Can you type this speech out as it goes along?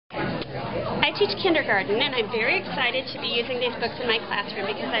I teach kindergarten, and I'm very excited to be using these books in my classroom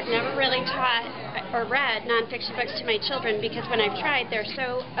because I've never really taught or read nonfiction books to my children because when I've tried, they're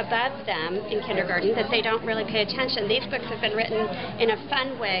so above them in kindergarten that they don't really pay attention. These books have been written in a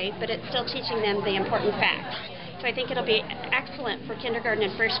fun way, but it's still teaching them the important facts. So I think it'll be excellent for kindergarten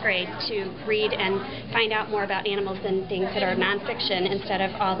and first grade to read and find out more about animals and things that are nonfiction instead of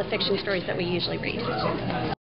all the fiction stories that we usually read.